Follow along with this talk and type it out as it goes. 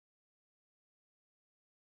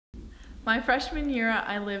My freshman year,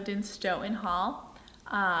 I lived in Stoughton Hall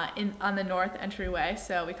on the north entryway,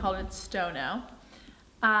 so we called it Stono.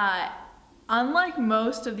 Unlike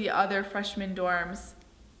most of the other freshman dorms,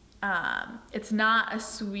 it's not a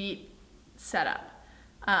suite setup,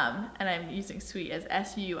 and I'm using suite as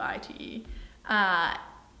S-U-I-T-E.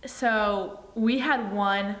 So we had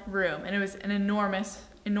one room, and it was an enormous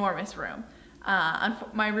room.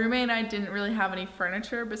 My roommate and I didn't really have any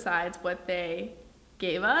furniture besides what they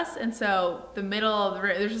gave us, and so the middle of the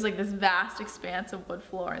room, there's just like this vast expanse of wood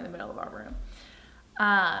floor in the middle of our room.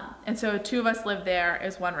 And so two of us lived there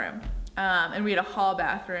as one room. And we had a hall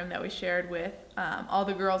bathroom that we shared with all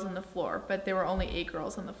the girls on the floor, but there were only 8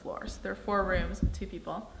 girls on the floor. So there were 4 rooms with 2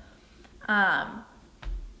 people. And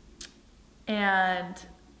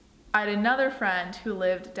I had another friend who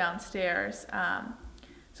lived downstairs.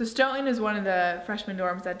 So Stoughton is one of the freshman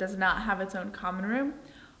dorms that does not have its own common room.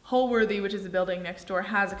 Holworthy, which is a building next door,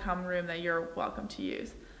 has a common room that you're welcome to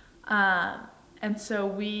use. And so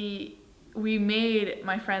we made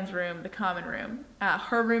my friend's room the common room.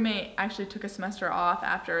 Her roommate actually took a semester off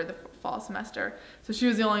after the fall semester, so she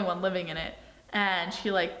was the only one living in it. And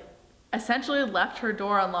she essentially left her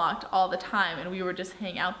door unlocked all the time, and we would just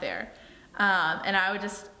hang out there. And I would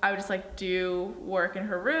just do work in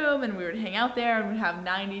her room, and we would hang out there, and we'd have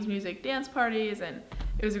 90s music dance parties, and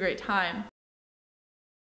it was a great time.